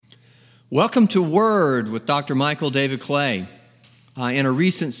Welcome to Word with Dr. Michael David Clay. In a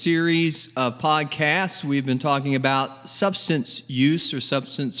recent series of podcasts, we've been talking about substance use or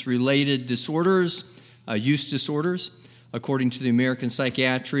substance-related disorders, use disorders, according to the American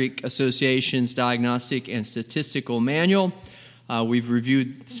Psychiatric Association's Diagnostic and Statistical Manual. We've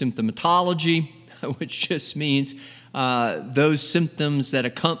reviewed symptomatology, which just means those symptoms that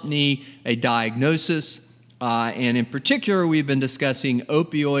accompany a diagnosis. And in particular, we've been discussing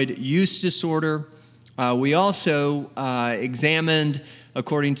opioid use disorder. We also examined,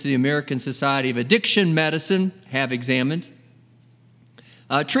 according to the American Society of Addiction Medicine, treatment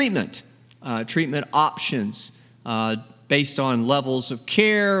options based on levels of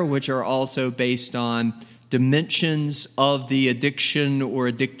care, which are also based on dimensions of the addiction or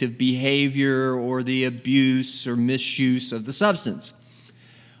addictive behavior or the abuse or misuse of the substance.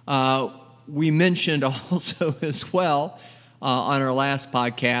 We mentioned also as well on our last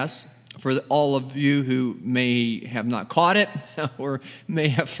podcast, for all of you who may have not caught it or may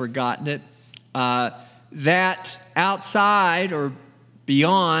have forgotten it, that outside or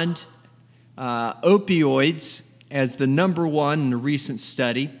beyond opioids as the number one in a recent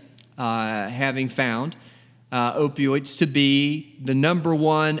study, having found opioids to be the number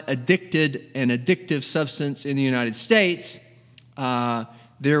one addictive substance in the United States,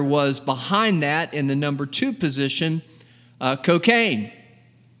 there was behind that in the number two position, cocaine.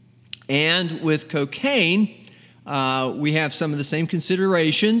 And with cocaine, we have some of the same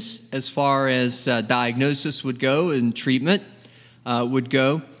considerations as far as diagnosis would go and treatment would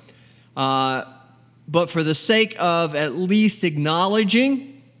go. But for the sake of at least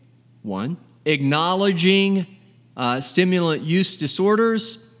acknowledging stimulant use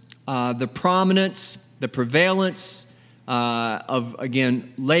disorders, the prominence, the prevalence of,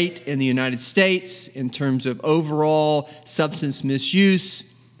 again, late in the United States in terms of overall substance misuse,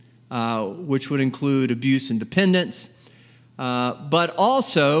 which would include abuse and dependence. But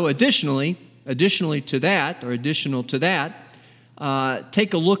also, additional to that,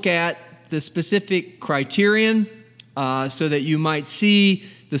 take a look at the specific criterion so that you might see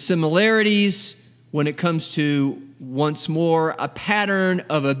the similarities when it comes to, once more, a pattern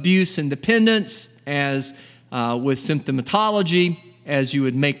of abuse and dependence as with symptomatology as you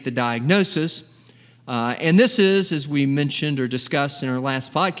would make the diagnosis. And this is, as we mentioned or discussed in our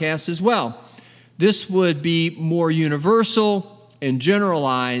last podcast as well, this would be more universal and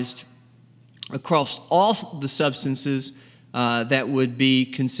generalized across all the substances that would be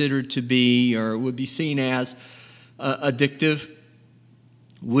considered to be or would be seen as addictive,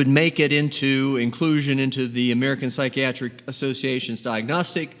 would make it into inclusion into the American Psychiatric Association's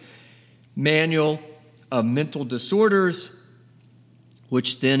Diagnostic Manual of Mental Disorders,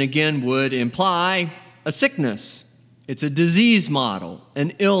 which then again would imply a sickness. It's a disease model,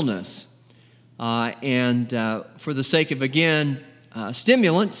 an illness. And for the sake of, again,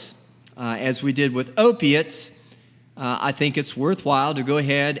 stimulants, as we did with opiates, I think it's worthwhile to go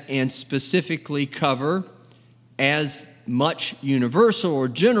ahead and specifically cover as much universal or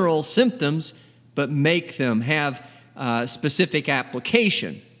general symptoms, but make them have specific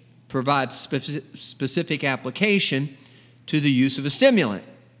application, provide specific application to the use of a stimulant.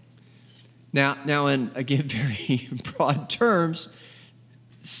 Now, in, again, very broad terms,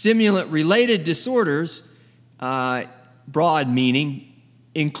 stimulant-related disorders, broad meaning,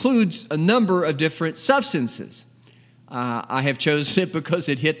 includes a number of different substances. I have chosen it because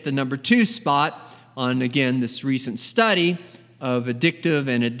it hit the number two spot on, again, this recent study of addictive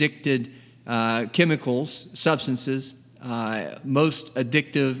and addicted chemicals, substances, most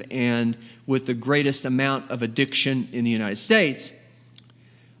addictive and with the greatest amount of addiction in the United States.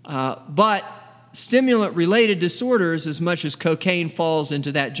 But stimulant-related disorders, as much as cocaine falls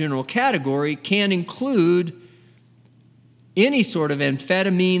into that general category, can include any sort of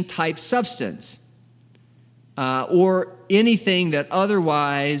amphetamine-type substance or anything that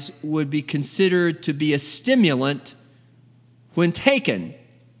otherwise would be considered to be a stimulant when taken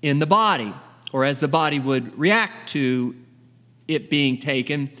in the body, or as the body would react to it being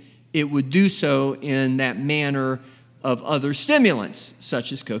taken, it would do so in that manner of other stimulants,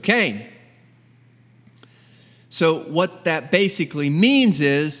 such as cocaine. So what that basically means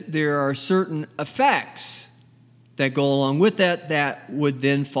is there are certain effects that go along with that would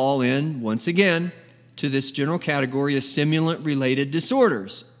then fall in, once again, to this general category of stimulant-related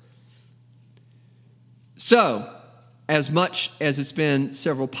disorders. So, as much as it's been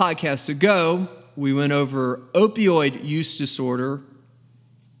several podcasts ago, we went over opioid use disorder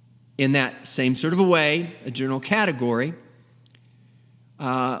in that same sort of a way, a general category,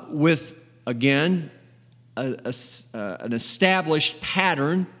 with, again, an established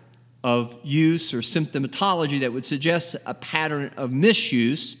pattern of use or symptomatology that would suggest a pattern of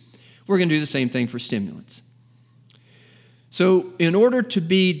misuse, we're going to do the same thing for stimulants. So in order to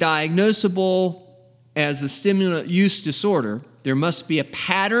be diagnosable as a stimulant use disorder, there must be a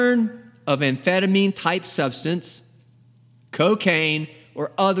pattern of amphetamine-type substance, cocaine,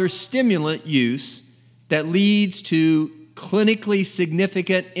 or other stimulant use that leads to clinically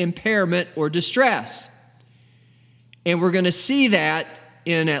significant impairment or distress. And we're going to see that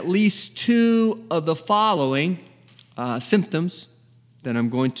in at least two of the following symptoms that I'm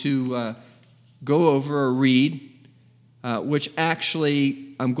going to go over or read, which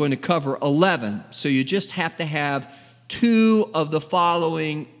actually I'm going to cover 11. So you just have to have two of the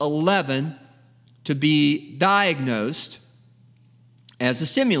following 11 to be diagnosed as a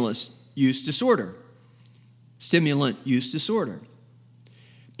stimulant use disorder.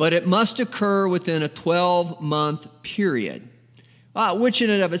 But it must occur within a 12-month period, which in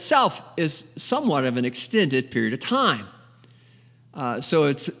and of itself is somewhat of an extended period of time. So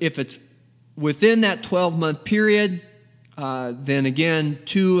if it's within that 12-month period, then again,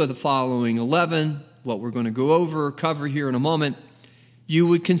 two of the following 11, what we're going to cover here in a moment, you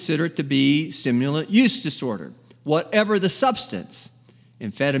would consider it to be stimulant use disorder, whatever the substance,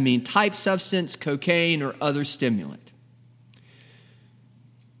 amphetamine-type substance, cocaine, or other stimulant.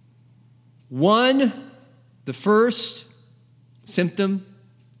 The first symptom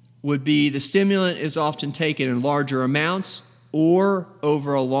would be the stimulant is often taken in larger amounts or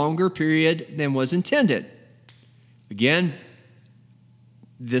over a longer period than was intended. Again,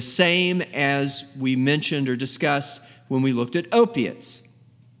 the same as we mentioned or discussed when we looked at opiates.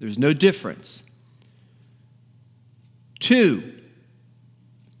 There's no difference. 2,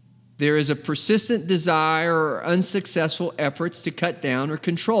 there is a persistent desire or unsuccessful efforts to cut down or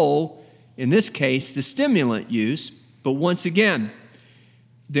control, in this case, the stimulant use. But once again,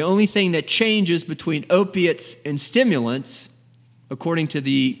 the only thing that changes between opiates and stimulants, according to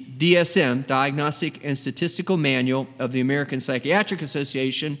the DSM, Diagnostic and Statistical Manual of the American Psychiatric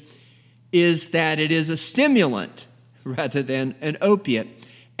Association, is that it is a stimulant rather than an opiate,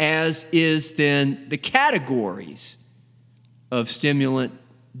 as is then the categories of stimulant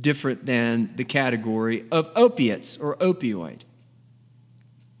different than the category of opiates or opioid.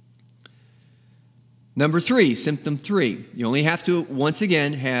 Number 3, symptom 3. You only have to, once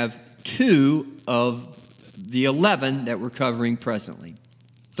again, have 2 of the 11 that we're covering presently.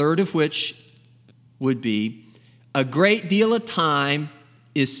 Third of which would be a great deal of time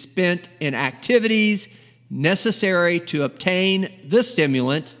is spent in activities necessary to obtain the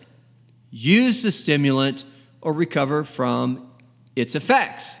stimulant, use the stimulant, or recover from its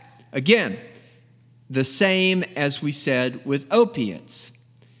effects. Again, the same as we said with opiates.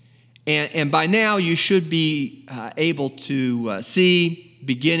 And by now you should be able to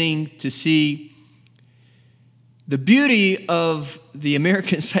beginning to see the beauty of the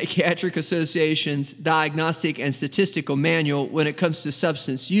American Psychiatric Association's Diagnostic and Statistical Manual when it comes to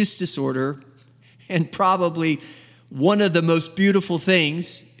substance use disorder, and probably one of the most beautiful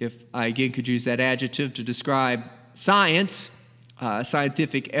things, if I again could use that adjective to describe science,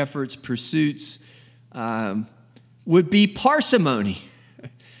 scientific efforts, pursuits, would be parsimony.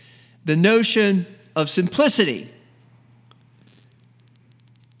 The notion of simplicity.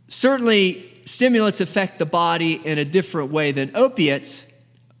 Certainly, stimulants affect the body in a different way than opiates,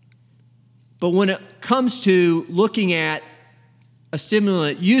 but when it comes to looking at a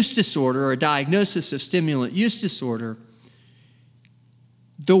stimulant use disorder or a diagnosis of stimulant use disorder,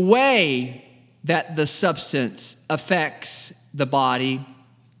 the way that the substance affects the body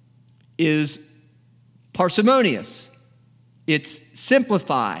is parsimonious. It's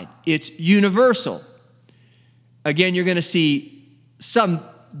simplified. It's universal. Again, you're going to see some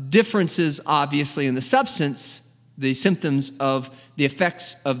differences, obviously, in the substance, the symptoms of the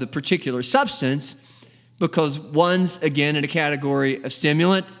effects of the particular substance, because one's, again, in a category of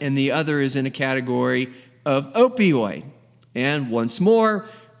stimulant and the other is in a category of opioid. And once more,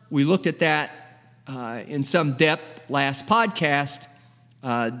 we looked at that in some depth last podcast,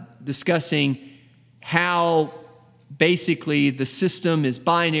 discussing how basically the system is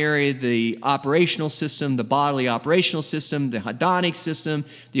binary, the operational system, the bodily operational system, the hedonic system,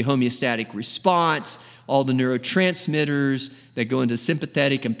 the homeostatic response, all the neurotransmitters that go into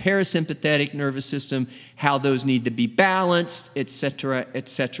sympathetic and parasympathetic nervous system, how those need to be balanced, etc.,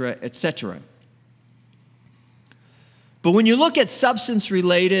 etc., etc. But when you look at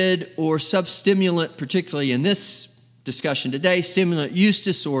substance-related or substimulant, particularly in this discussion today, stimulant use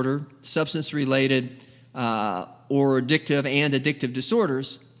disorder, substance-related or addictive and addictive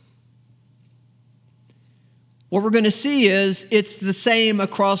disorders, what we're going to see is it's the same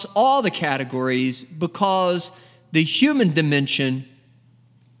across all the categories, because the human dimension,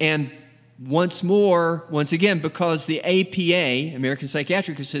 and once again, because the APA, American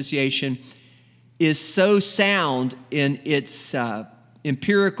Psychiatric Association, is so sound in its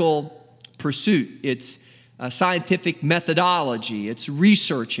empirical pursuit, its scientific methodology, its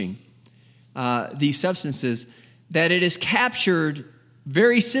researching these substances, that it is captured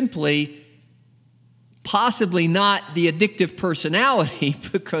very simply, possibly not the addictive personality,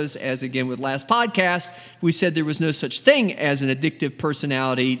 because, as again with last podcast, we said there was no such thing as an addictive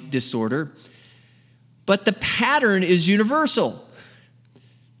personality disorder, but the pattern is universal.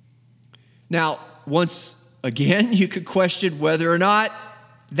 Now, once again, you could question whether or not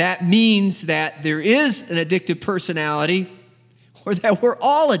that means that there is an addictive personality or that we're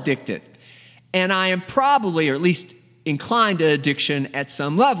all addicted. And I am probably, or at least inclined to addiction at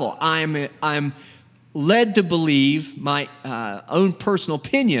some level. I'm led to believe, my own personal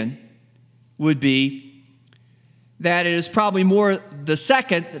opinion would be that it is probably more the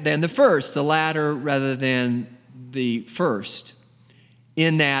second than the first, the latter rather than the first,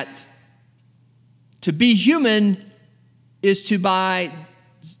 in that to be human is to, by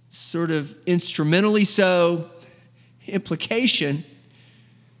sort of instrumentally so implication,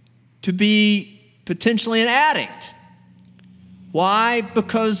 to be potentially an addict. Why?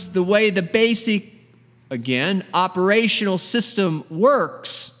 Because the way the basic, again, operational system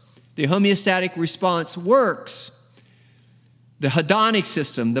works, the homeostatic response works, the hedonic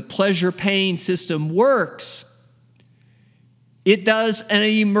system, the pleasure-pain system works, it does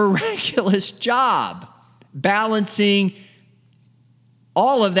a miraculous job balancing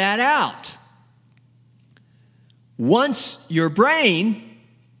all of that out. Once your brain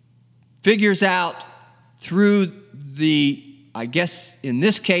figures out through I guess in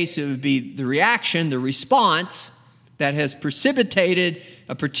this case it would be the reaction, the response that has precipitated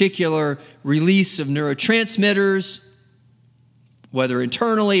a particular release of neurotransmitters, whether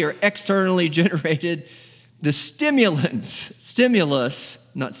internally or externally generated, the stimulus,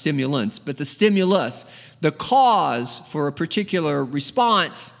 not stimulants, but the stimulus, the cause for a particular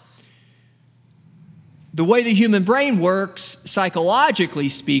response. The way the human brain works, psychologically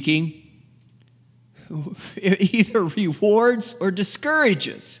speaking, it either rewards or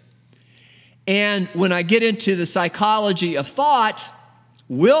discourages. And when I get into the psychology of thought,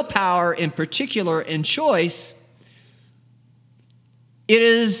 willpower in particular and choice, it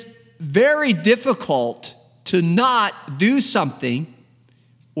is very difficult to not do something,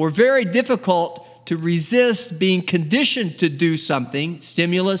 or very difficult to resist being conditioned to do something.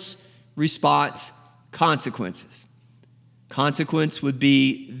 Stimulus, response, consequences. Consequence would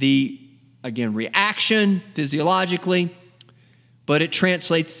be the, again, reaction physiologically, but it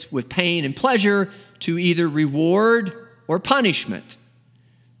translates with pain and pleasure to either reward or punishment.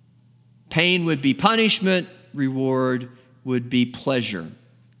 Pain would be punishment, reward would be pleasure.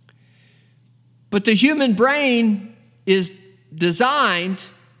 But the human brain is designed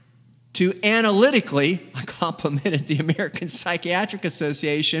to analytically, I complimented the American Psychiatric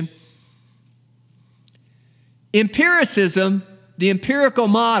Association, empiricism, the empirical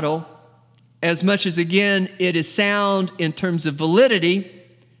model, as much as, again, it is sound in terms of validity,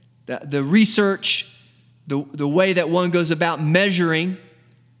 the research, the way that one goes about measuring,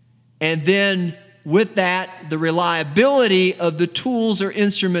 and then with that, the reliability of the tools or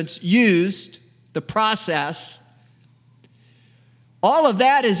instruments used, the process, all of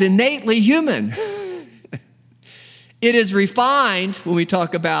that is innately human. It is refined when we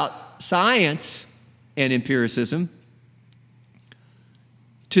talk about science and empiricism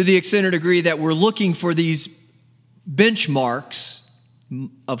to the extent or degree that we're looking for these benchmarks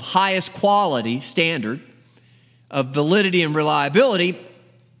of highest quality standard, of validity and reliability,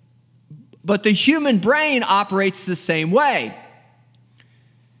 but the human brain operates the same way.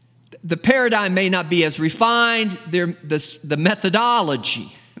 The paradigm may not be as refined, the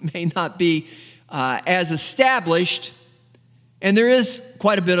methodology may not be as established, and there is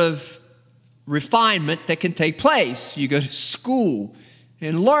quite a bit of refinement that can take place. You go to school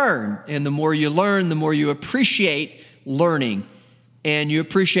and learn, and the more you learn, the more you appreciate learning, and you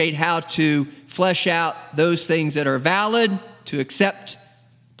appreciate how to flesh out those things that are valid, to accept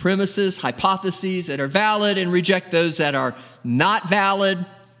premises, hypotheses that are valid, and reject those that are not valid.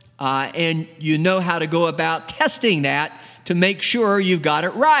 And you know how to go about testing that to make sure you've got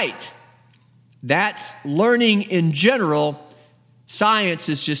it right. That's learning in general. Science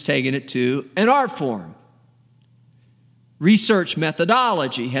is just taking it to an art form. Research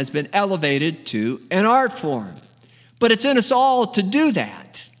methodology has been elevated to an art form. But it's in us all to do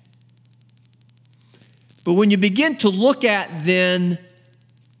that. But when you begin to look at then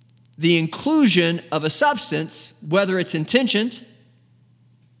the inclusion of a substance, whether it's intentioned,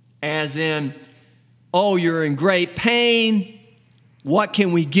 as in, oh, you're in great pain, what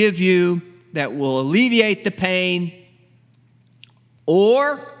can we give you that will alleviate the pain?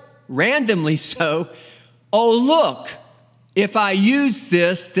 Or, randomly so, oh, look, if I use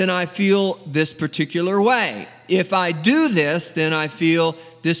this, then I feel this particular way. If I do this, then I feel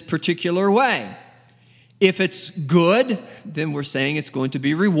this particular way. If it's good, then we're saying it's going to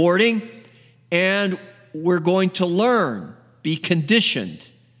be rewarding, and we're going to learn, be conditioned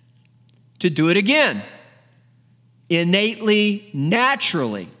to do it again, innately,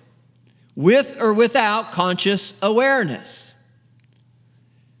 naturally, with or without conscious awareness.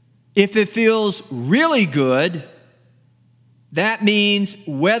 If it feels really good, that means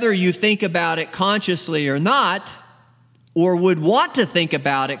whether you think about it consciously or not, or would want to think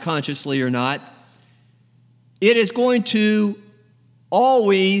about it consciously or not, it is going to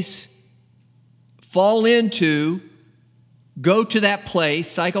always fall into, go to that place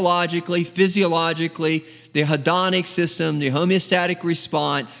psychologically, physiologically, the hedonic system, the homeostatic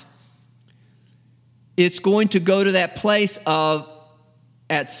response. It's going to go to that place of,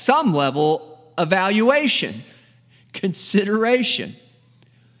 at some level, evaluation, consideration.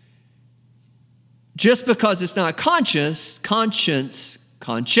 Just because it's not conscious,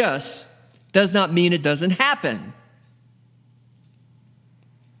 does not mean it doesn't happen.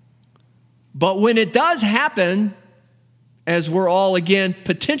 But when it does happen, as we're all, again,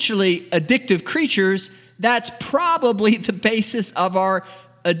 potentially addictive creatures, that's probably the basis of our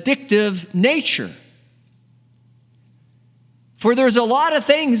addictive nature. For there's a lot of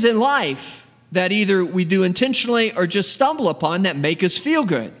things in life that either we do intentionally or just stumble upon that make us feel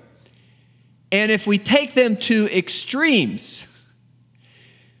good. And if we take them to extremes,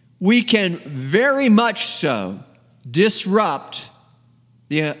 we can very much so disrupt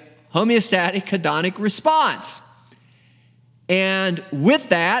the homeostatic hedonic response. And with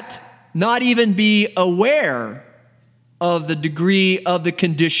that, not even be aware of the degree of the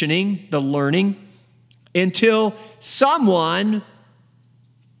conditioning, the learning, until someone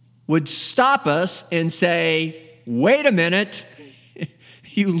would stop us and say, wait a minute,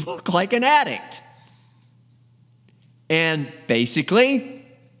 you look like an addict. And basically,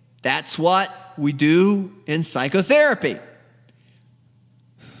 that's what we do in psychotherapy.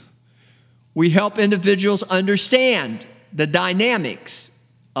 We help individuals understand the dynamics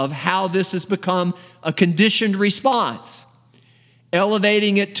of how this has become a conditioned response,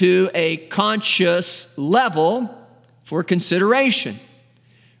 elevating it to a conscious level for consideration,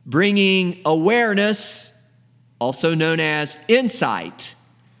 bringing awareness, also known as insight,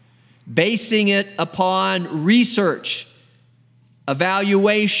 basing it upon research,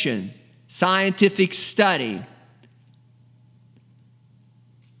 evaluation, scientific study.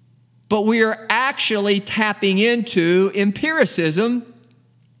 But we are actually tapping into empiricism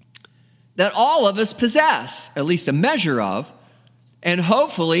that all of us possess, at least a measure of, and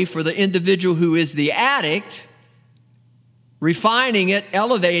hopefully for the individual who is the addict, refining it,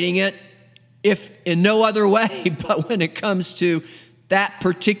 elevating it, if in no other way, but when it comes to that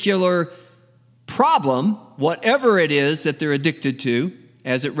particular problem, whatever it is that they're addicted to,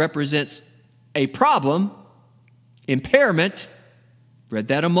 as it represents a problem, impairment, read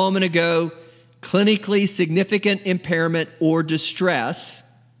that a moment ago, clinically significant impairment or distress,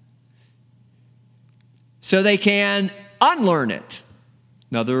 so they can unlearn it.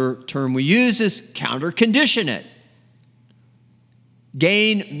 Another term we use is counter-condition it.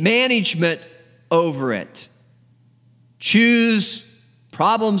 Gain management over it. Choose,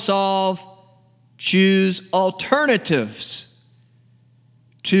 problem solve, choose alternatives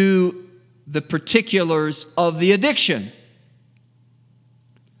to the particulars of the addiction.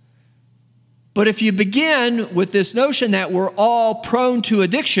 But if you begin with this notion that we're all prone to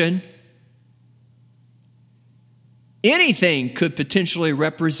addiction, anything could potentially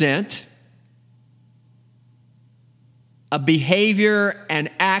represent a behavior, an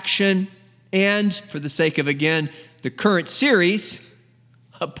action, and for the sake of, again, the current series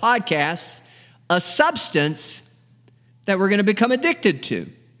of podcasts, a substance that we're going to become addicted to.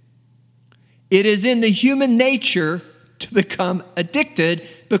 It is in the human nature to become addicted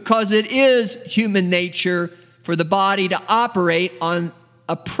because it is human nature for the body to operate on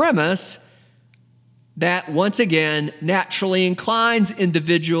a premise that, once again, naturally inclines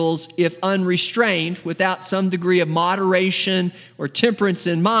individuals, if unrestrained, without some degree of moderation or temperance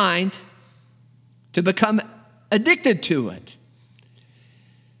in mind, to become addicted to it.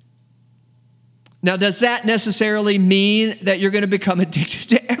 Now, does that necessarily mean that you're going to become addicted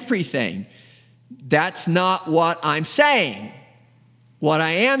to everything? That's not what I'm saying. What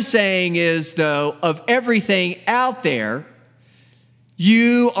I am saying is, though, of everything out there,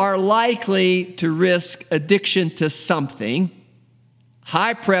 you are likely to risk addiction to something,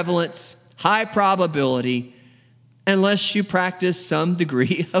 high prevalence, high probability, unless you practice some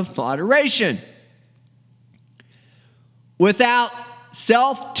degree of moderation. Without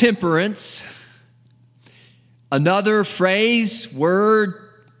self-temperance, another phraseology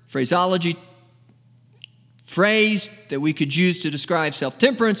phrase that we could use to describe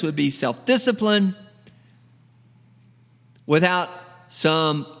self-temperance would be self-discipline. Without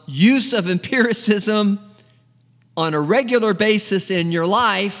some use of empiricism on a regular basis in your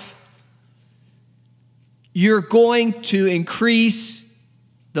life, you're going to increase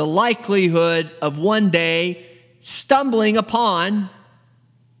the likelihood of one day stumbling upon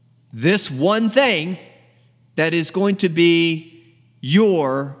this one thing that is going to be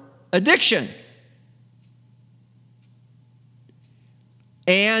your addiction.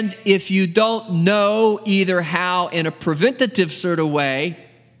 And if you don't know either how, in a preventative sort of way,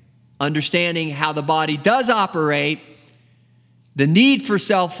 understanding how the body does operate, the need for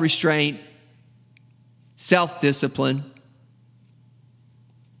self-restraint, self-discipline,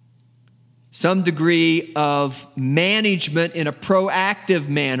 some degree of management in a proactive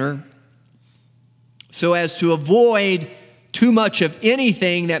manner, so as to avoid too much of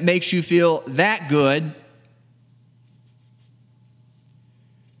anything that makes you feel that good,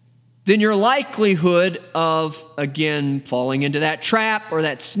 then your likelihood of, again, falling into that trap or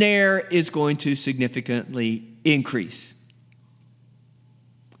that snare is going to significantly increase.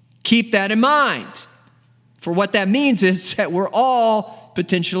 Keep that in mind. For what that means is that we're all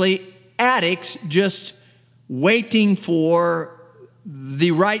potentially addicts just waiting for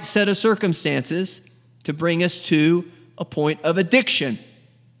the right set of circumstances to bring us to a point of addiction,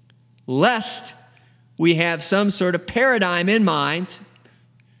 lest we have some sort of paradigm in mind,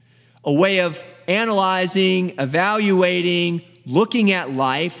 a way of analyzing, evaluating, looking at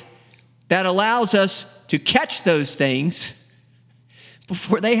life that allows us to catch those things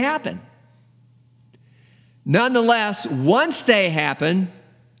before they happen. Nonetheless, once they happen,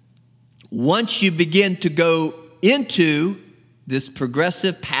 once you begin to go into this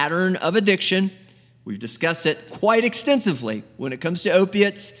progressive pattern of addiction, we've discussed it quite extensively when it comes to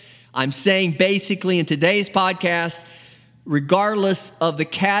opiates. I'm saying basically in today's podcast, regardless of the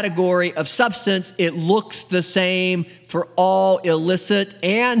category of substance, it looks the same for all illicit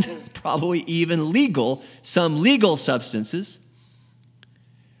and probably even some legal substances.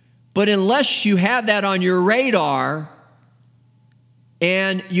 But unless you have that on your radar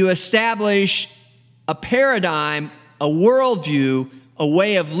and you establish a paradigm, a worldview, a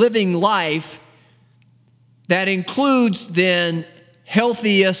way of living life that includes then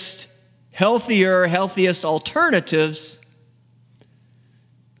healthier, healthiest alternatives,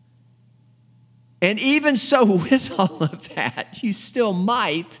 and even so with all of that,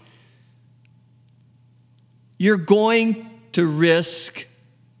 you're going to risk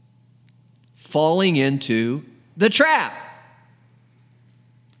falling into the trap.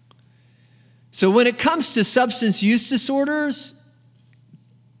 So when it comes to substance use disorders,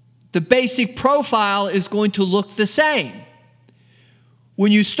 the basic profile is going to look the same.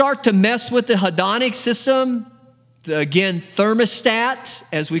 When you start to mess with the hedonic system, again, thermostat,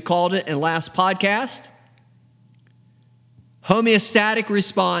 as we called it in last podcast, homeostatic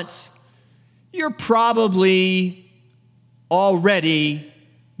response, you're probably already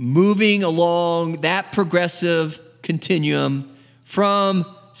moving along that progressive continuum from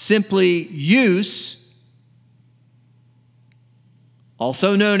simply use,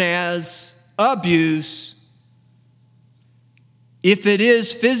 also known as abuse. If it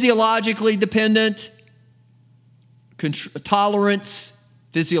is physiologically dependent, tolerance,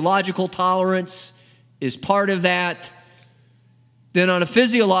 physiological tolerance is part of that, then on a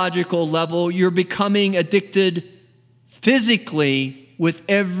physiological level, you're becoming addicted physically with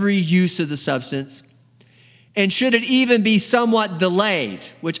every use of the substance. And should it even be somewhat delayed,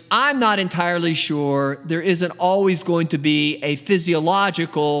 which I'm not entirely sure, there isn't always going to be a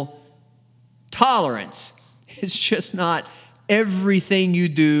physiological tolerance. It's just not everything you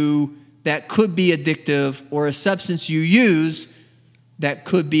do that could be addictive or a substance you use that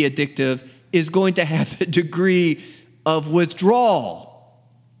could be addictive is going to have a degree of withdrawal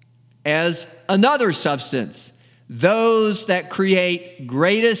as another substance. Those that create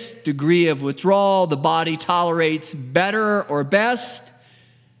greatest degree of withdrawal, the body tolerates better or best,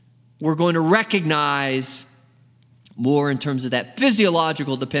 we're going to recognize more in terms of that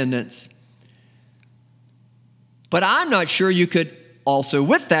physiological dependence. But I'm not sure you could also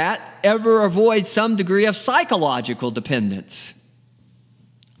with that ever avoid some degree of psychological dependence.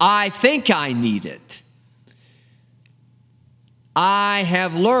 I think I need it. I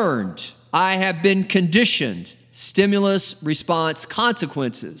have learned. I have been conditioned. Stimulus, response,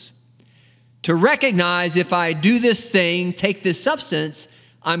 consequences. To recognize if I do this thing, take this substance,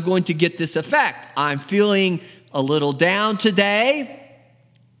 I'm going to get this effect. I'm feeling a little down today,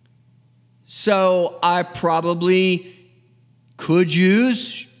 so I probably could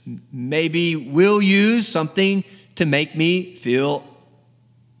use, maybe will use something to make me feel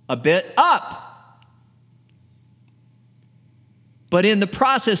a bit up. But in the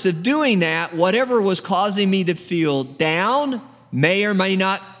process of doing that, whatever was causing me to feel down may or may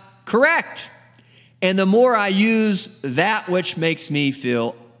not correct. And the more I use that which makes me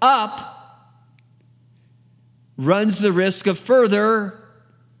feel up, runs the risk of further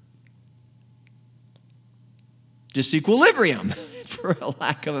disequilibrium, for a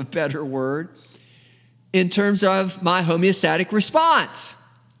lack of a better word, in terms of my homeostatic response.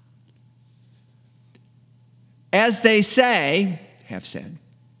 As they have said,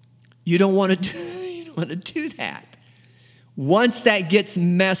 you don't want to do that. Once that gets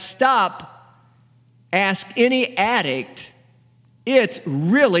messed up, ask any addict, it's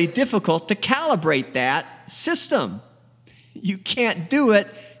really difficult to calibrate that system. You can't do it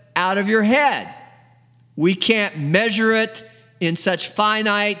out of your head. We can't measure it in such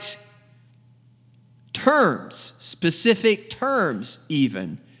finite terms, specific terms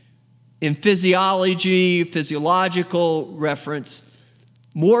even. In physiology, physiological reference,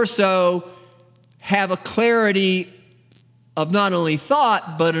 more so have a clarity of not only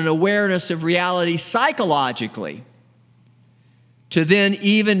thought, but an awareness of reality psychologically. To then,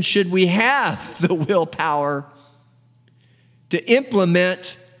 even should we have the willpower to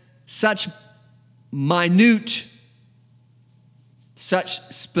implement such minute, such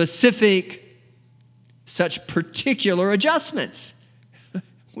specific, such particular adjustments.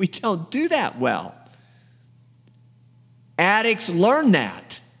 We don't do that well. Addicts learn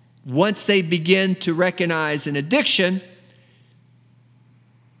that once they begin to recognize an addiction,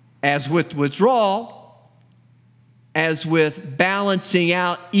 as with withdrawal, as with balancing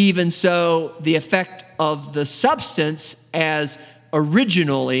out even so the effect of the substance as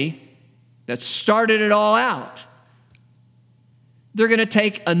originally that started it all out. They're going to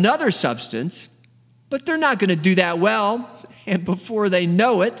take another substance, but they're not going to do that well. And before they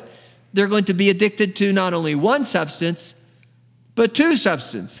know it, they're going to be addicted to not only one substance, but two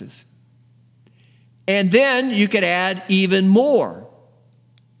substances. And then you could add even more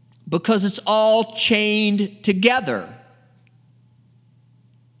because it's all chained together.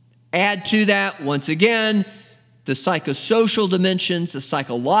 Add to that, once again, the psychosocial dimensions, the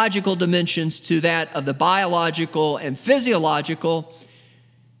psychological dimensions to that of the biological and physiological,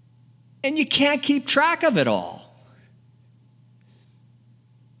 and you can't keep track of it all.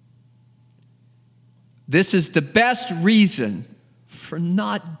 This is the best reason for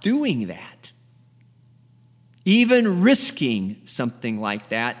not doing that. Even risking something like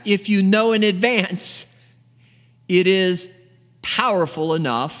that, if you know in advance it is powerful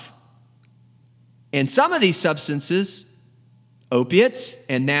enough. And some of these substances, opiates,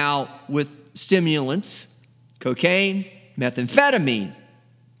 and now with stimulants, cocaine, methamphetamine,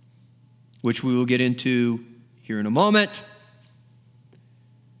 which we will get into here in a moment,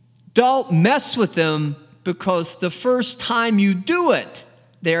 don't mess with them because the first time you do it,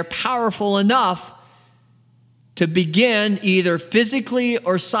 they're powerful enough to begin either physically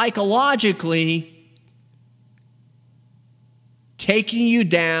or psychologically taking you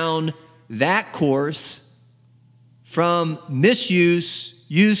down that course from misuse,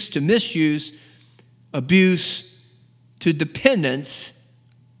 use to misuse, abuse to dependence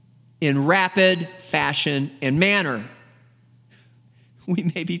in rapid fashion and manner.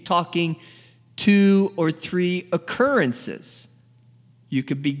 We may be talking 2 or 3 occurrences. You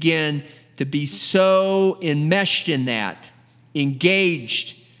could begin to be so enmeshed in that,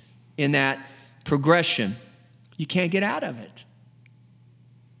 engaged in that progression, you can't get out of it.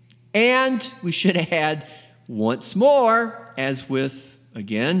 And we should add once more, as with,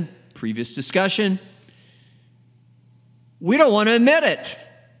 again, previous discussion, we don't want to admit it.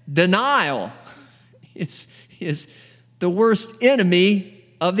 Denial is the worst enemy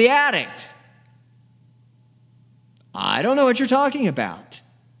of the addict. I don't know what you're talking about.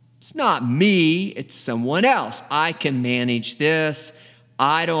 It's not me, it's someone else. I can manage this.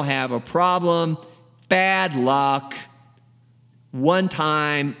 I don't have a problem. Bad luck.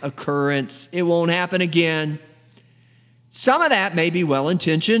 One-time occurrence. It won't happen again. Some of that may be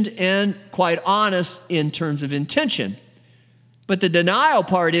well-intentioned and quite honest in terms of intention. But the denial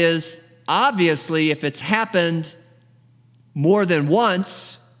part is, obviously, if it's happened more than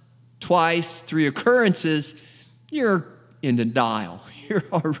once, twice, 3 occurrences, you're in denial. You're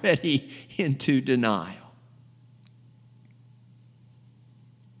already into denial.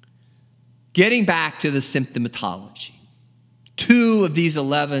 Getting back to the symptomatology. 2 of these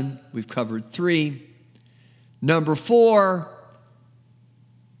 11, we've covered 3. Number 4,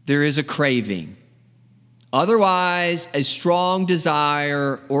 there is a craving. Otherwise, a strong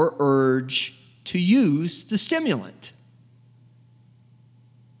desire or urge to use the stimulant.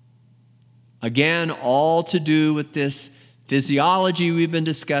 Again, all to do with this physiology we've been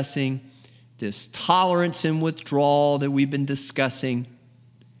discussing, this tolerance and withdrawal that we've been discussing.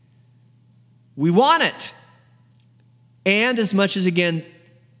 We want it. And as much as, again,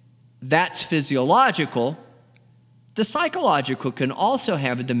 that's physiological, the psychological can also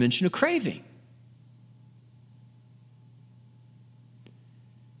have a dimension of craving.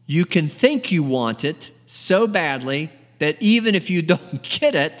 You can think you want it so badly that even if you don't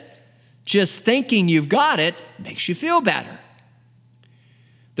get it, just thinking you've got it makes you feel better.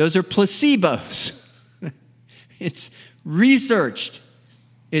 Those are placebos. It's researched.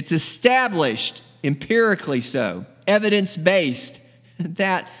 It's established, empirically so, evidence-based,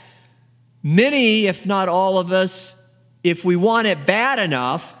 that many, if not all of us, if we want it bad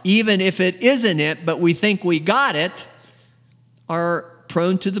enough, even if it isn't it, but we think we got it, are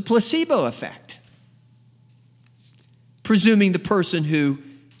prone to the placebo effect. Presuming the person who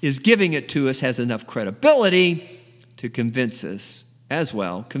is giving it to us has enough credibility to convince us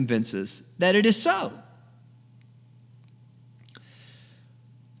that it is so.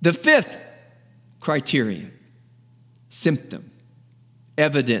 The 5th criterion, symptom,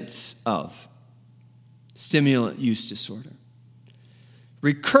 evidence of stimulant use disorder.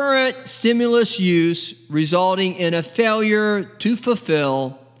 Recurrent stimulus use resulting in a failure to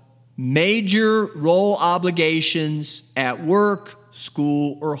fulfill major role obligations at work,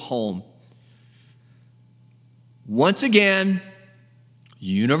 school, or home. Once again,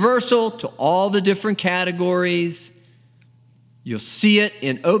 universal to all the different categories. You'll see it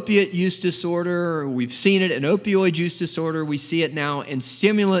in opiate use disorder. We've seen it in opioid use disorder. We see it now in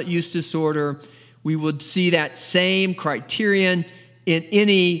stimulant use disorder. We would see that same criterion in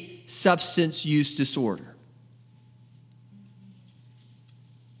any substance use disorder.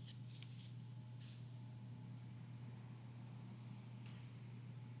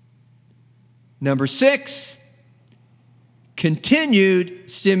 Number 6,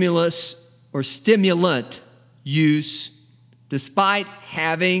 continued stimulus or stimulant use despite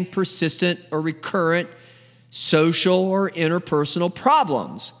having persistent or recurrent social or interpersonal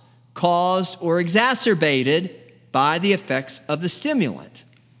problems caused or exacerbated by the effects of the stimulant.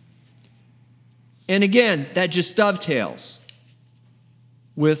 And again, that just dovetails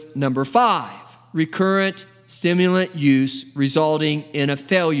with number 5, recurrent stimulant use resulting in a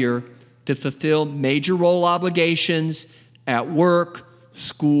failure to fulfill major role obligations at work,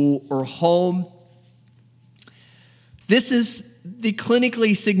 school, or home. This is the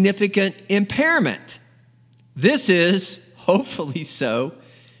clinically significant impairment. This is, hopefully so,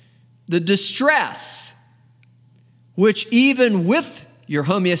 the distress, which even with your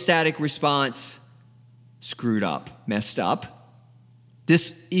homeostatic response screwed up, messed up,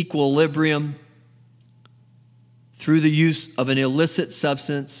 disequilibrium through the use of an illicit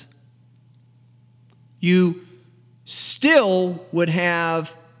substance, you still would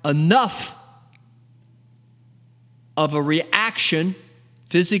have enough of a reaction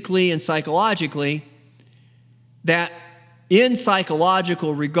physically and psychologically that in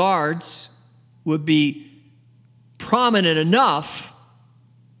psychological regards would be prominent enough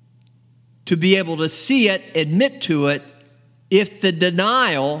to be able to see it, admit to it, if the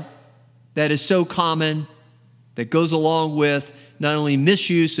denial that is so common, that goes along with not only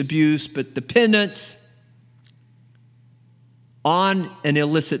misuse, abuse, but dependence on an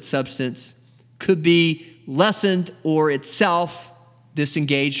illicit substance could be lessened or itself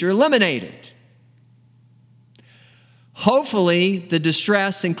disengaged or eliminated. Hopefully, the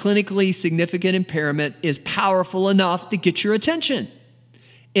distress and clinically significant impairment is powerful enough to get your attention.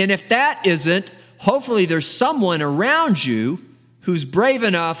 And if that isn't, hopefully there's someone around you who's brave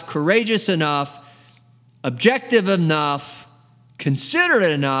enough, courageous enough, objective enough,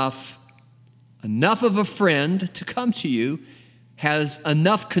 considerate enough of a friend to come to you, has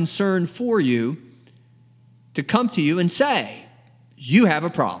enough concern for you to come to you and say, you have a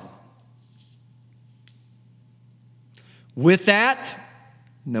problem. With that,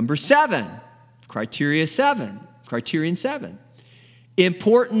 number 7, criterion 7,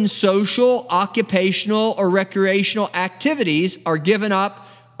 Important social, occupational, or recreational activities are given up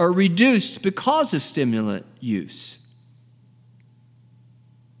or reduced because of stimulant use.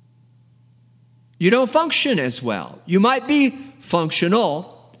 You don't function as well. You might be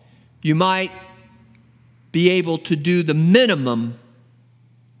functional. You might be able to do the minimum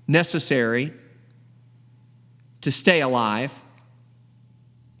necessary to stay alive,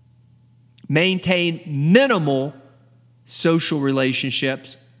 maintain minimal social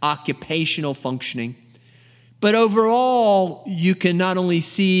relationships, occupational functioning. But overall, you can not only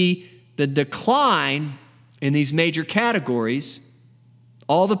see the decline in these major categories,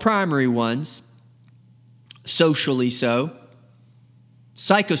 all the primary ones, socially so,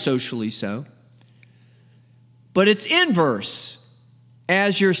 psychosocially so, but it's inverse.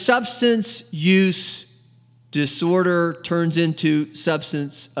 As your substance use disorder turns into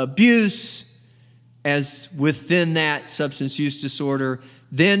substance abuse, as within that substance use disorder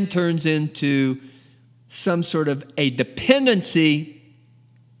then turns into some sort of a dependency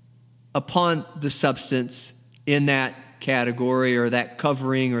upon the substance in that category or that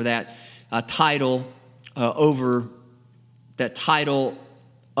covering or that title over that title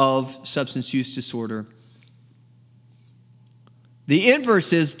of substance use disorder. The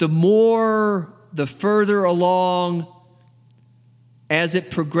inverse is the further along as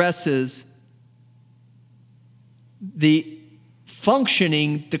it progresses, the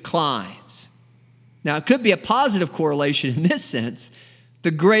functioning declines. Now, it could be a positive correlation in this sense.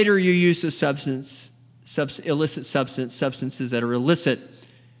 The greater your use of illicit substances that are illicit,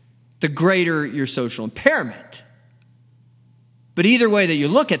 the greater your social impairment. But either way that you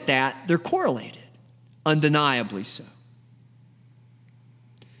look at that, they're correlated, undeniably so.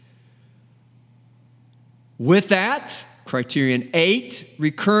 With that, criterion 8,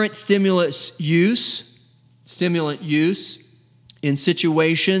 recurrent stimulant use in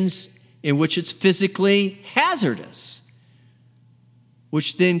situations in which it's physically hazardous,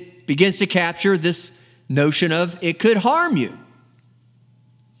 which then begins to capture this notion of it could harm you.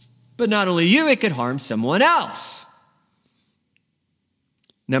 But not only you, it could harm someone else.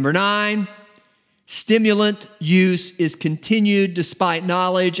 Number 9, stimulant use is continued despite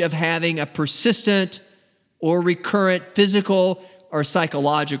knowledge of having a persistent or recurrent physical or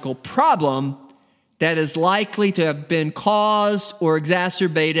psychological problem that is likely to have been caused or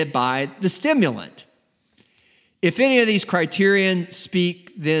exacerbated by the stimulant. If any of these criterion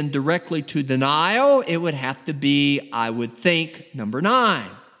speak then directly to denial, it would have to be, I would think, number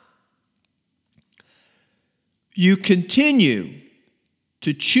 9. You continue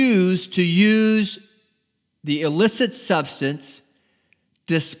to choose to use the illicit substance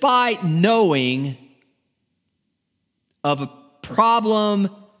despite knowing of a problem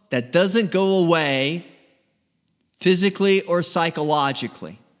that doesn't go away physically or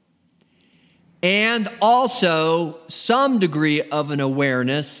psychologically, and also some degree of an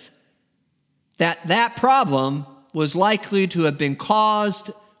awareness that that problem was likely to have been caused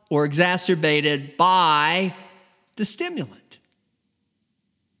or exacerbated by the stimulant.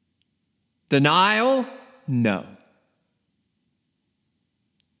 Denial? No.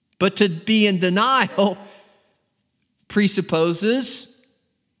 But to be in denial presupposes,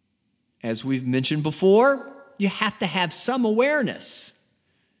 as we've mentioned before, you have to have some awareness.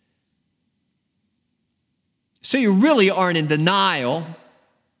 So you really aren't in denial,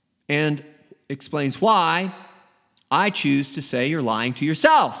 and explains why I choose to say you're lying to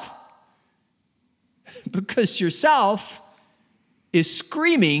yourself. Because yourself is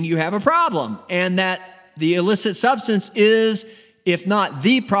screaming you have a problem, and that the illicit substance is, if not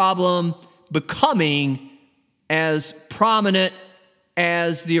the problem, becoming as prominent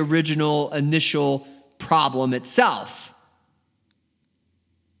as the original initial problem itself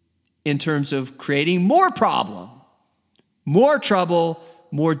in terms of creating more problem, more trouble,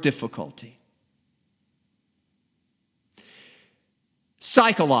 more difficulty.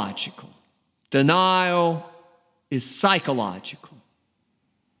 Psychological. Denial is psychological.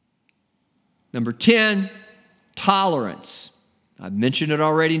 Number 10, tolerance. I've mentioned it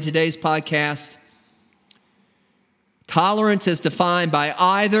already in today's podcast. Tolerance is defined by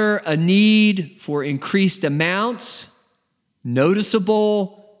either a need for increased amounts,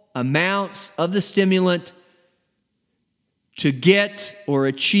 noticeable amounts of the stimulant to get or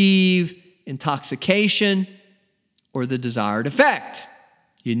achieve intoxication or the desired effect.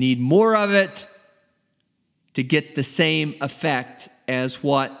 You need more of it to get the same effect as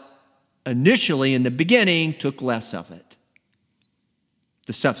what initially in the beginning took less of it.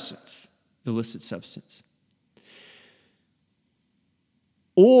 The substance, illicit substance.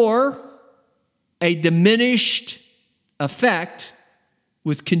 Or a diminished effect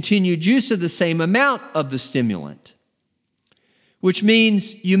with continued use of the same amount of the stimulant, which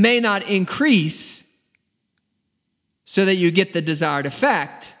means you may not increase so that you get the desired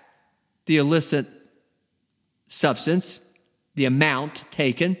effect, the illicit substance, the amount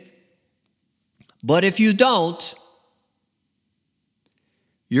taken. But if you don't,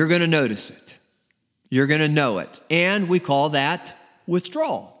 you're going to notice it. You're going to know it. And we call that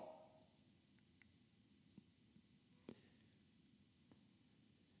withdrawal.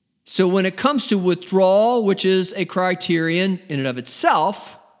 So when it comes to withdrawal, which is a criterion in and of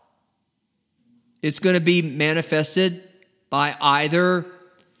itself, it's going to be manifested by either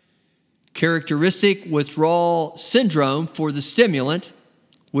characteristic withdrawal syndrome for the stimulant,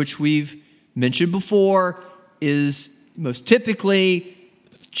 which we've mentioned before is most typically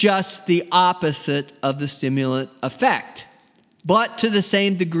just the opposite of the stimulant effect, but to the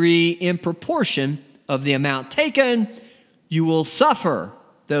same degree in proportion of the amount taken, you will suffer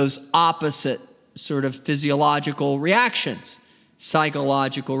those opposite sort of physiological reactions,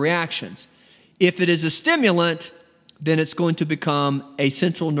 psychological reactions. If it is a stimulant, then it's going to become a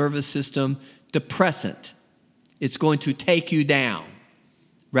central nervous system depressant. It's going to take you down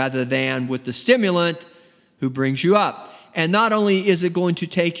rather than with the stimulant who brings you up. And not only is it going to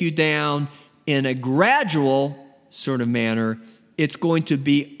take you down in a gradual sort of manner, it's going to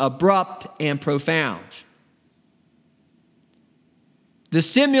be abrupt and profound. The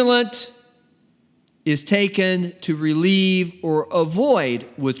stimulant is taken to relieve or avoid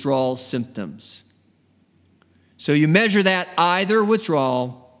withdrawal symptoms. So you measure that either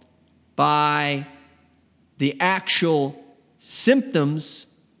withdrawal by the actual symptoms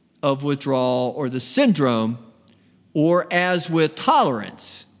of withdrawal or the syndrome, or as with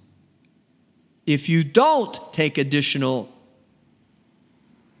tolerance. If you don't take additional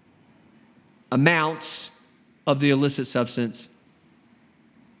amounts of the illicit substance,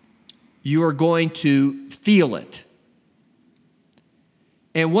 you are going to feel it.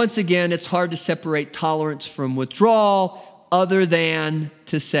 And once again, it's hard to separate tolerance from withdrawal other than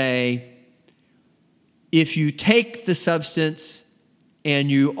to say, if you take the substance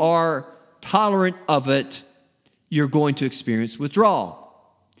and you are tolerant of it, you're going to experience withdrawal.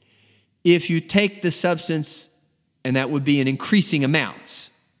 If you take the substance, and that would be in increasing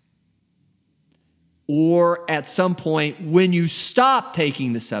amounts, or at some point when you stop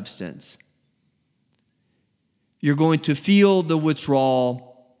taking the substance, you're going to feel the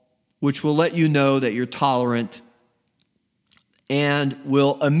withdrawal, which will let you know that you're tolerant and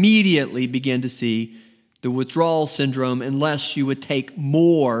will immediately begin to see the withdrawal syndrome unless you would take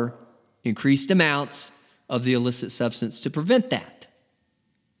more increased amounts of the illicit substance to prevent that.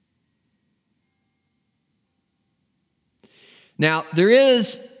 Now, there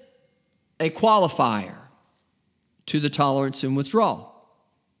is a qualifier to the tolerance and withdrawal.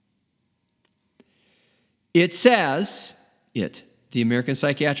 It says, the American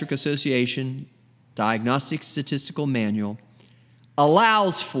Psychiatric Association Diagnostic Statistical Manual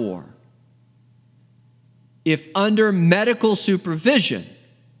allows for, if under medical supervision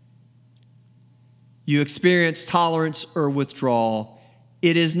you experience tolerance or withdrawal,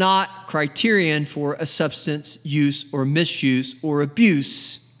 it is not criterion for a substance use or misuse or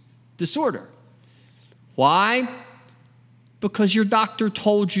abuse disorder. Why? Because your doctor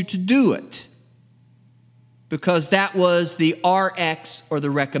told you to do it. Because that was the RX or the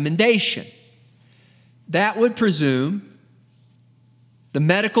recommendation. That would presume the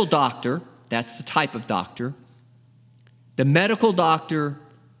medical doctor, that's the type of doctor, the medical doctor,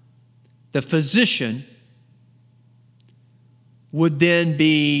 the physician, would then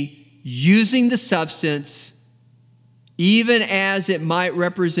be using the substance even as it might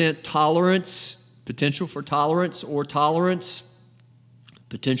represent tolerance, potential for tolerance or tolerance,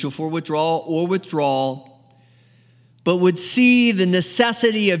 potential for withdrawal or withdrawal, but would see the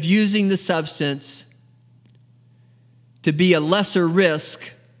necessity of using the substance to be a lesser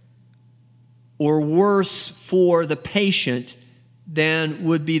risk or worse for the patient than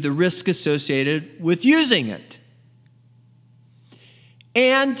would be the risk associated with using it.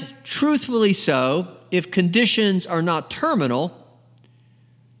 And truthfully so, if conditions are not terminal,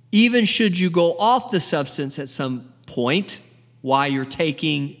 even should you go off the substance at some point while you're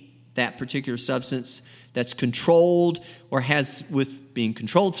taking that particular substance that's controlled or has, with being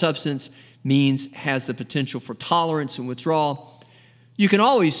controlled substance, means has the potential for tolerance and withdrawal, you can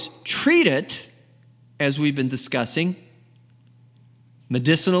always treat it, as we've been discussing,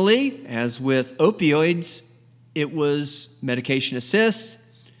 medicinally, as with opioids, it was medication assist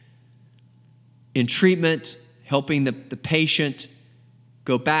in treatment, helping the patient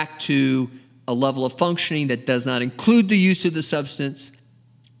go back to a level of functioning that does not include the use of the substance.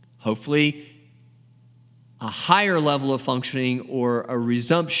 hopefully a higher level of functioning or a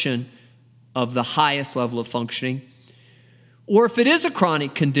resumption of the highest level of functioning. Or if it is a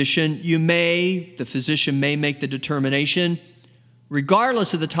chronic condition, the physician may make the determination,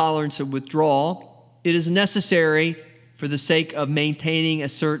 regardless of the tolerance of withdrawal, it is necessary for the sake of maintaining a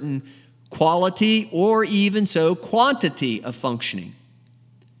certain quality or even so quantity of functioning,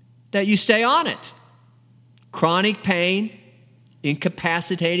 that you stay on it. Chronic pain,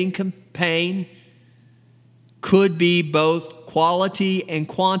 incapacitating pain, could be both quality and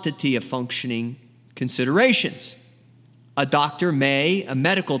quantity of functioning considerations. A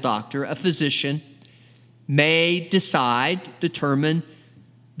medical doctor, a physician, may determine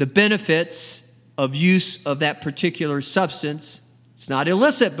the benefits of use of that particular substance. It's not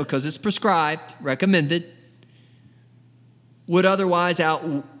illicit because it's prescribed, recommended, would otherwise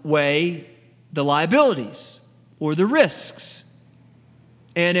outweigh the liabilities or the risks.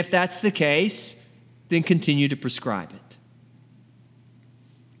 And if that's the case, then continue to prescribe it.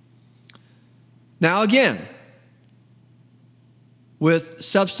 Now again, with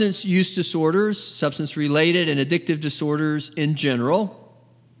substance use disorders, substance-related and addictive disorders in general,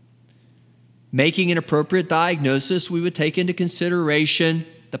 making an appropriate diagnosis, we would take into consideration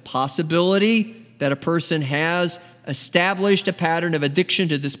the possibility that a person has established a pattern of addiction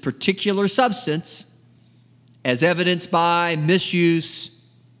to this particular substance, as evidenced by misuse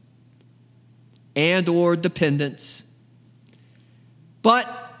and or dependence.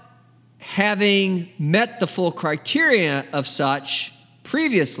 But having met the full criteria of such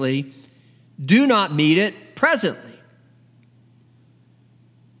previously, do not meet it presently.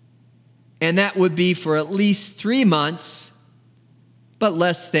 And that would be for at least 3 months, but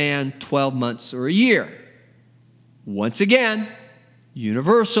less than 12 months or a year. Once again,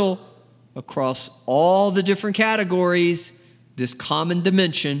 universal across all the different categories, this common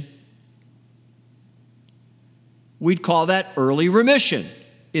dimension. We'd call that early remission.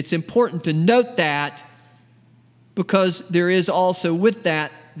 It's important to note that because there is also with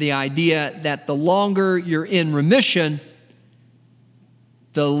that the idea that the longer you're in remission,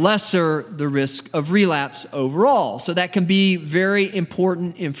 the lesser the risk of relapse overall. So that can be very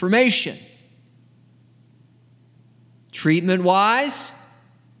important information. Treatment-wise,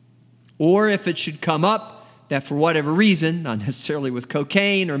 or if it should come up that for whatever reason, not necessarily with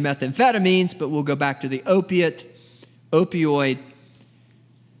cocaine or methamphetamines, but we'll go back to the opioid,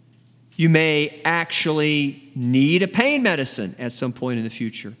 you may actually need a pain medicine at some point in the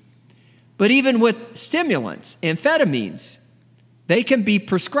future. But even with stimulants, amphetamines, they can be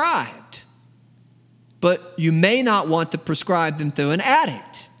prescribed, but you may not want to prescribe them to an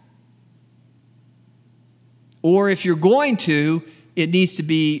addict. Or if you're going to, it needs to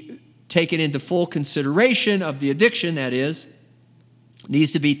be taken into full consideration of the addiction, that is,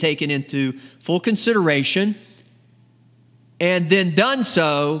 needs to be taken into full consideration and then done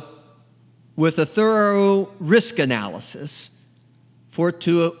so with a thorough risk analysis for it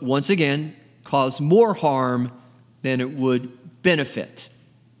to, once again, cause more harm than it would benefit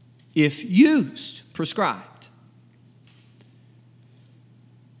if used, prescribed.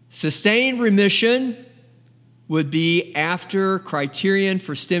 Sustained remission would be after criterion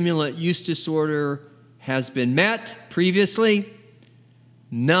for stimulant use disorder has been met previously.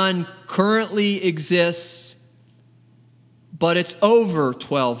 None currently exists, but it's over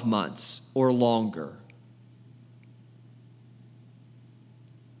 12 months or longer.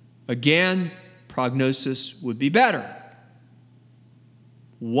 Again, prognosis would be better.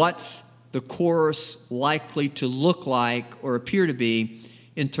 What's the course likely to look like or appear to be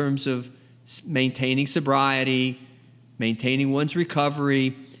in terms of maintaining sobriety, maintaining one's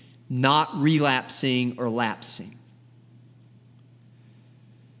recovery, not relapsing or lapsing?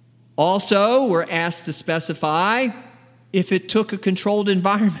 Also, we're asked to specify if it took a controlled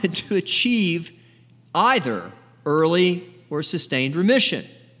environment to achieve either early or sustained remission.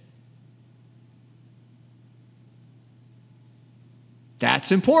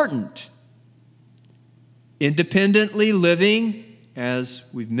 That's important. Independently living, as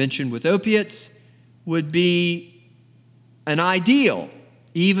we've mentioned with opiates, would be an ideal,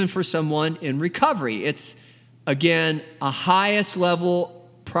 even for someone in recovery. It's, again, a highest level,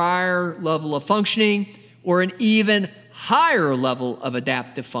 prior level of functioning, or an even higher level of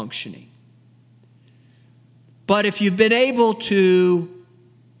adaptive functioning. But if you've been able to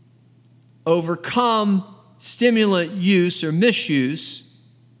overcome stimulant use or misuse,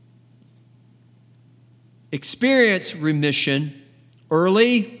 experience remission,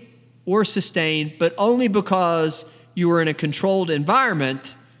 early or sustained, but only because you were in a controlled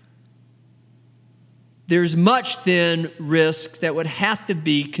environment, there's much then risk that would have to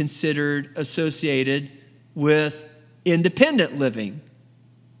be considered associated with independent living.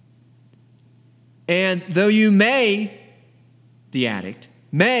 And though you the addict,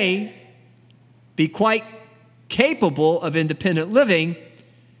 may be quite capable of independent living,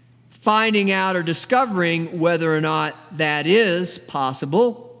 finding out or discovering whether or not that is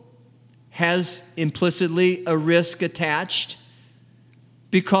possible has implicitly a risk attached,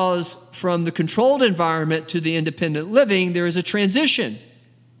 because from the controlled environment to the independent living, there is a transition.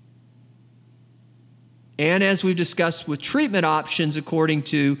 And as we've discussed with treatment options, according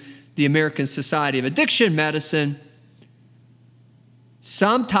to the American Society of Addiction Medicine,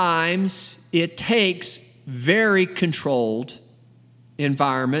 sometimes it takes a very controlled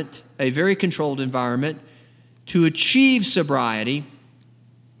environment to achieve sobriety,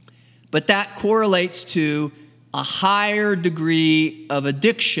 but that correlates to a higher degree of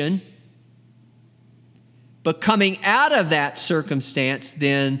addiction. But coming out of that circumstance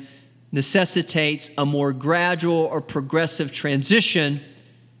then necessitates a more gradual or progressive transition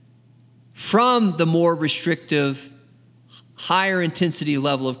from the more restrictive, higher intensity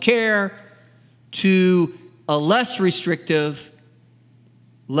level of care to a less restrictive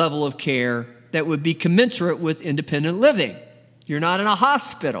level of care that would be commensurate with independent living. You're not in a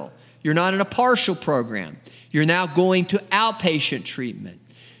hospital. You're not in a partial program. You're now going to outpatient treatment.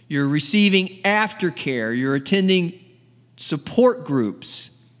 You're receiving aftercare. You're attending support groups.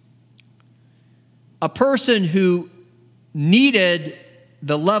 A person who needed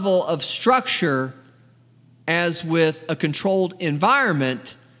the level of structure as with a controlled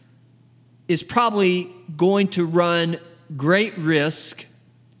environment is probably going to run great risk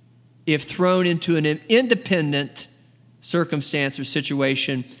if thrown into an independent circumstance or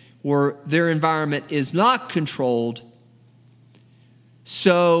situation where their environment is not controlled.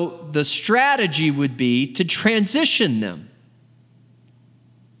 So the strategy would be to transition them.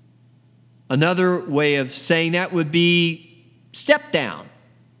 Another way of saying that would be step down.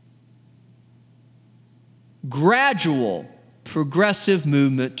 Gradual, progressive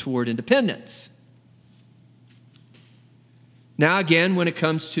movement toward independence. Now again, when it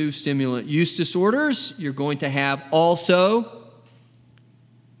comes to stimulant use disorders, you're going to have also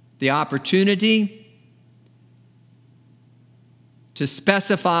the opportunity to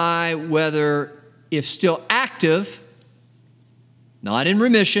specify whether, if still active, not in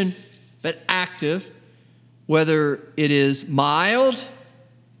remission, but active, whether it is mild,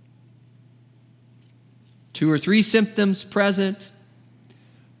 2 or 3 symptoms present,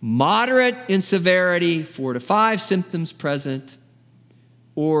 moderate in severity, 4 to 5 symptoms present,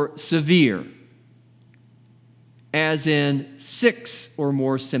 or severe, as in 6 or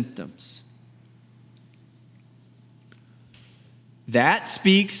more symptoms. That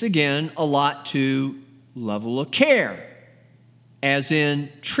speaks again a lot to level of care, as in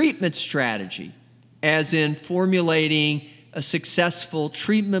treatment strategy, as in formulating a successful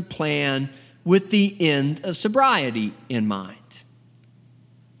treatment plan with the end of sobriety in mind.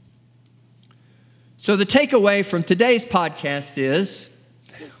 So the takeaway from today's podcast is,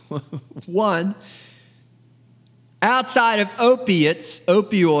 1, outside of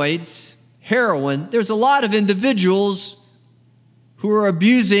opioids, heroin, there's a lot of individuals who are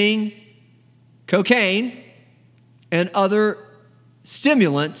abusing cocaine and other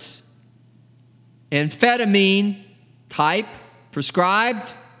stimulants, amphetamine type,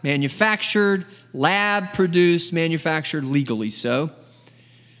 prescribed, manufactured, lab produced, manufactured legally so,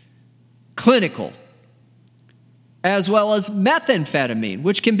 clinical, as well as methamphetamine,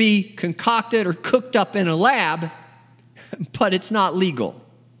 which can be concocted or cooked up in a lab, but it's not legal.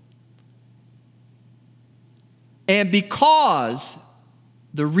 And because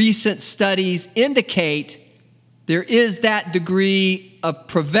the recent studies indicate there is that degree of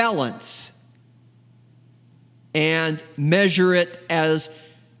prevalence and measure it as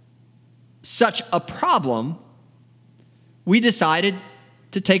such a problem, we decided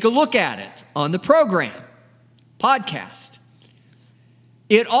to take a look at it on the podcast.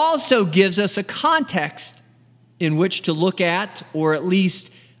 It also gives us a context in which to look at, or at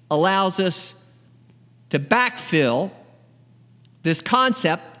least allows us to backfill this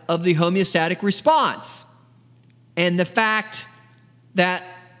concept of the homeostatic response and the fact that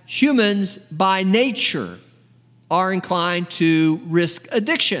humans by nature are inclined to risk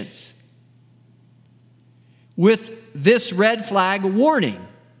addictions. With this red flag warning,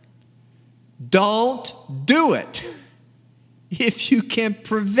 don't do it if you can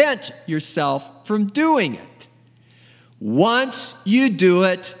prevent yourself from doing it. Once you do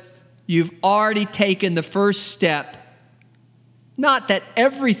it, you've already taken the first step. Not that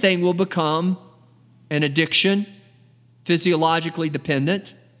everything will become an addiction, physiologically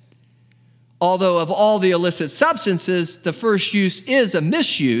dependent. Although of all the illicit substances, the first use is a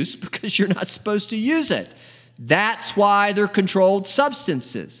misuse because you're not supposed to use it. That's why they're controlled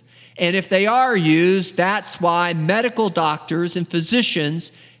substances. And if they are used, that's why medical doctors and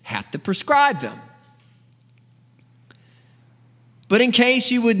physicians have to prescribe them. But in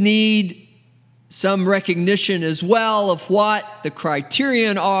case you would need some recognition as well of what the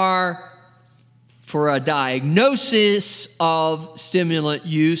criterion are for a diagnosis of stimulant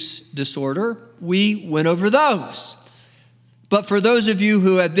use disorder, we went over those. But for those of you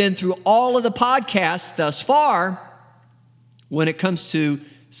who have been through all of the podcasts thus far, when it comes to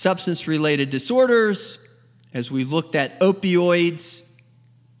substance-related disorders, as we looked at opioids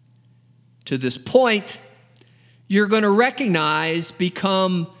to this point, you're going to recognize,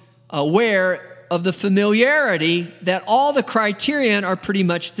 become aware of the familiarity that all the criterion are pretty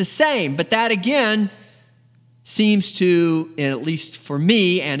much the same. But that, again, seems to, and at least for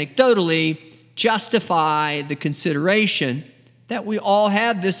me, anecdotally, justify the consideration that we all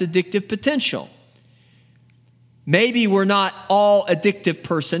have this addictive potential. Maybe we're not all addictive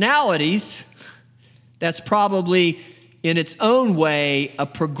personalities. That's probably, in its own way, a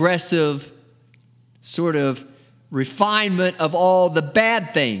progressive sort of refinement of all the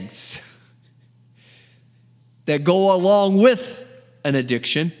bad things that go along with an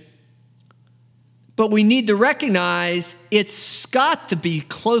addiction. But we need to recognize it's got to be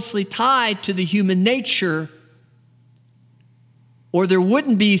closely tied to the human nature, or there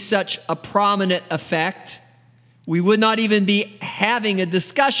wouldn't be such a prominent effect. We would not even be having a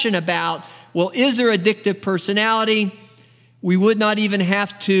discussion about, well, is there addictive personality? We would not even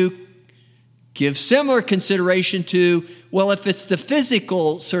have to give similar consideration to, well, if it's the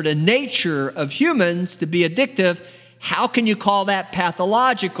physical sort of nature of humans to be addictive, how can you call that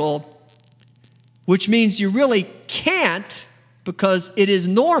pathological? Which means you really can't, because it is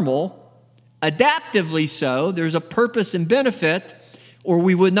normal, adaptively so. There's a purpose and benefit, or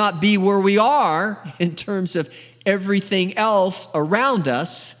we would not be where we are in terms of everything else around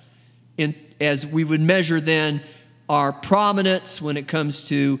us, as we would measure then our prominence when it comes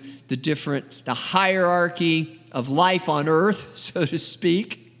to the hierarchy of life on earth, so to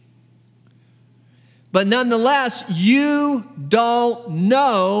speak. But nonetheless, you don't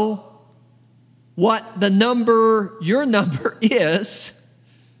know what your number is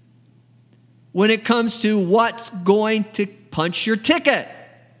when it comes to what's going to punch your ticket.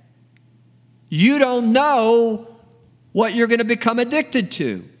 You don't know what you're going to become addicted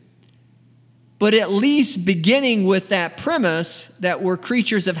to. But at least beginning with that premise that we're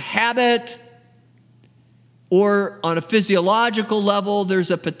creatures of habit, or on a physiological level, there's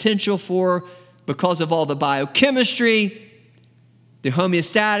a potential for, because of all the biochemistry, the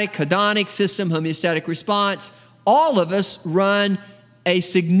homeostatic, hedonic system, homeostatic response, all of us run a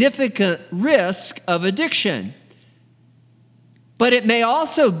significant risk of addiction. But it may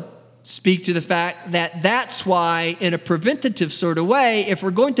also speak to the fact that that's why, in a preventative sort of way, if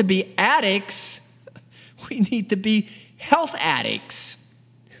we're going to be addicts, we need to be health addicts.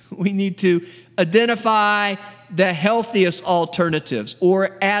 We need to identify the healthiest alternatives,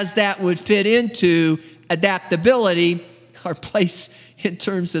 or as that would fit into adaptability, our place in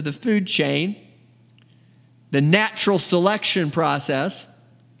terms of the food chain, the natural selection process,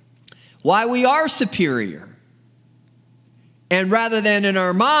 why we are superior. And rather than in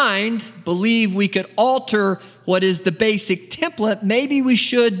our mind believe we could alter what is the basic template, maybe we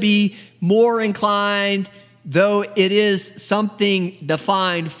should be more inclined, though it is something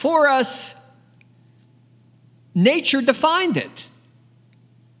defined for us, nature defined it.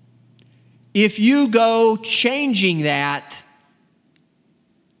 If you go changing that,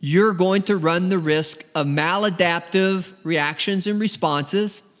 you're going to run the risk of maladaptive reactions and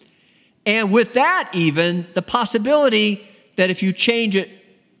responses. And with that, even the possibility that if you change it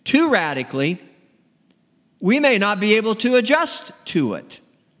too radically, we may not be able to adjust to it.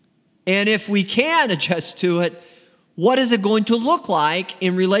 And if we can adjust to it, what is it going to look like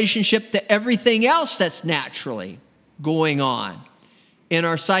in relationship to everything else that's naturally going on in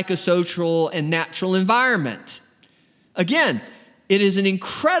our psychosocial and natural environment? Again, it is an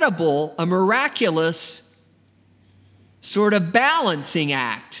incredible, a miraculous sort of balancing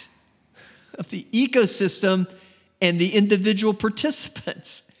act of the ecosystem and the individual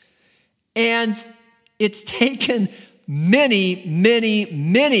participants. And it's taken many, many,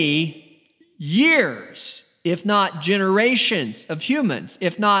 many years, if not generations of humans,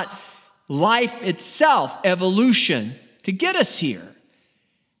 if not life itself, evolution, to get us here.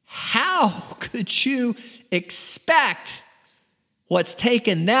 How could you expect what's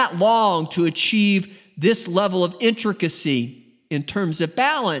taken that long to achieve this level of intricacy in terms of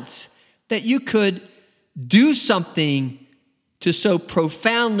balance, that you could do something to so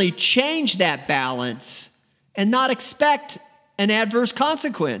profoundly change that balance and not expect an adverse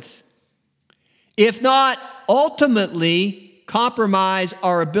consequence. If not, ultimately compromise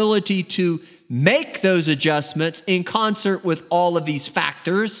our ability to make those adjustments in concert with all of these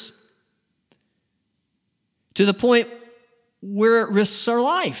factors to the point where it risks our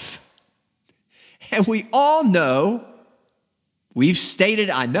life. And we all know, we've stated,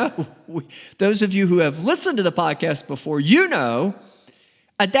 I know, those of you who have listened to the podcast before, you know,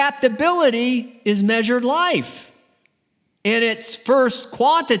 adaptability is measured life in its first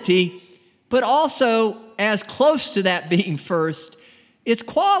quantity, but also as close to that being first, its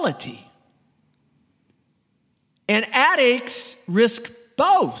quality. And addicts risk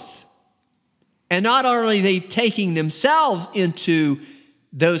both. And not only are they taking themselves into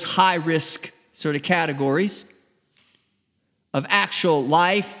those high-risk sort of categories of actual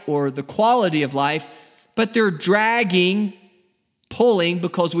life or the quality of life, but they're dragging, pulling,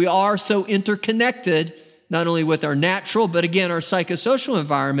 because we are so interconnected, not only with our natural, but again, our psychosocial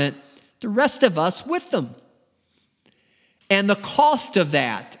environment, the rest of us with them. And the cost of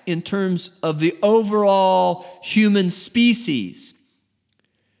that in terms of the overall human species,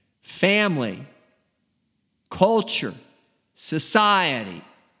 family, culture, society,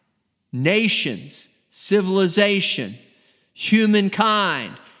 nations, civilization,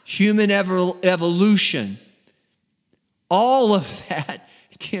 humankind, human evolution, all of that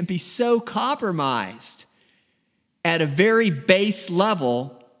can be so compromised at a very base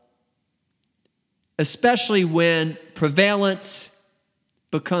level, especially when prevalence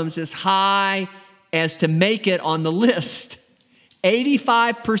becomes as high as to make it on the list.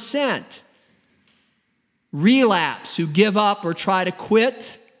 85% relapse who give up or try to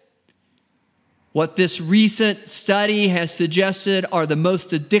quit. What this recent study has suggested are the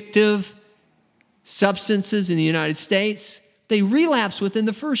most addictive substances in the United States. They relapse within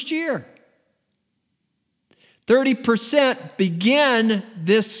the first year. 30% begin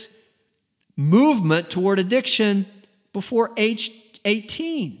this movement toward addiction before age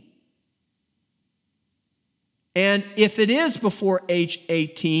 18. And if it is before age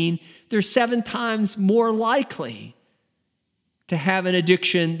 18, they're 7 times more likely to have an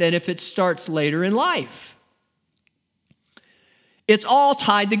addiction than if it starts later in life. It's all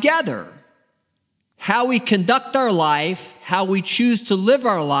tied together. How we conduct our life, how we choose to live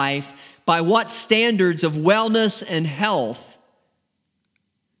our life, by what standards of wellness and health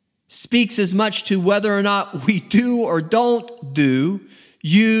speaks as much to whether or not we do or don't do,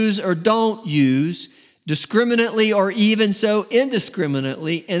 use or don't use, discriminately or even so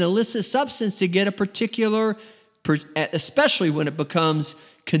indiscriminately, an illicit substance to get a particular, especially when it becomes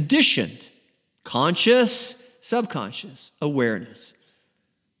conditioned, conscious, subconscious awareness,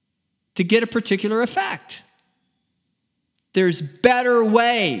 to get a particular effect. There's better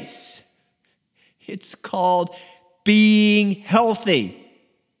ways. It's called being healthy.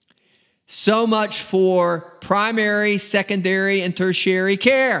 So much for primary, secondary, and tertiary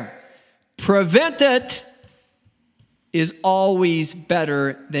care. Prevent it is always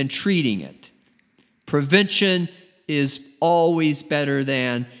better than treating it. Prevention is always better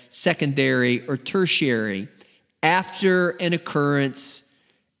than secondary or tertiary. After an occurrence,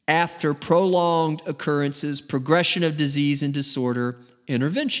 after prolonged occurrences, progression of disease and disorder,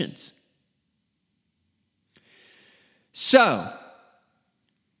 interventions. So,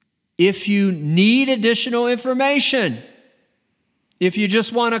 if you need additional information, if you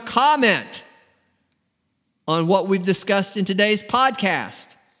just want to comment on what we've discussed in today's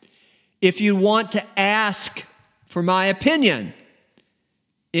podcast, if you want to ask for my opinion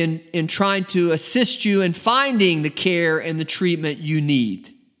in trying to assist you in finding the care and the treatment you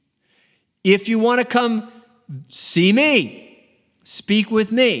need, if you want to come see me, speak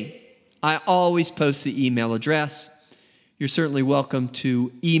with me, I always post the email address. You're certainly welcome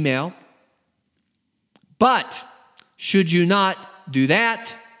to email. But should you not do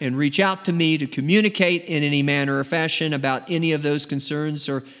that and reach out to me to communicate in any manner or fashion about any of those concerns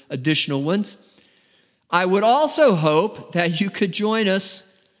or additional ones, I would also hope that you could join us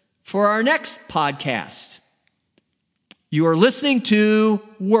for our next podcast. You are listening to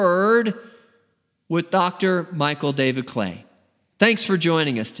Word with Dr. Michael David Clay. Thanks for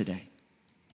joining us today.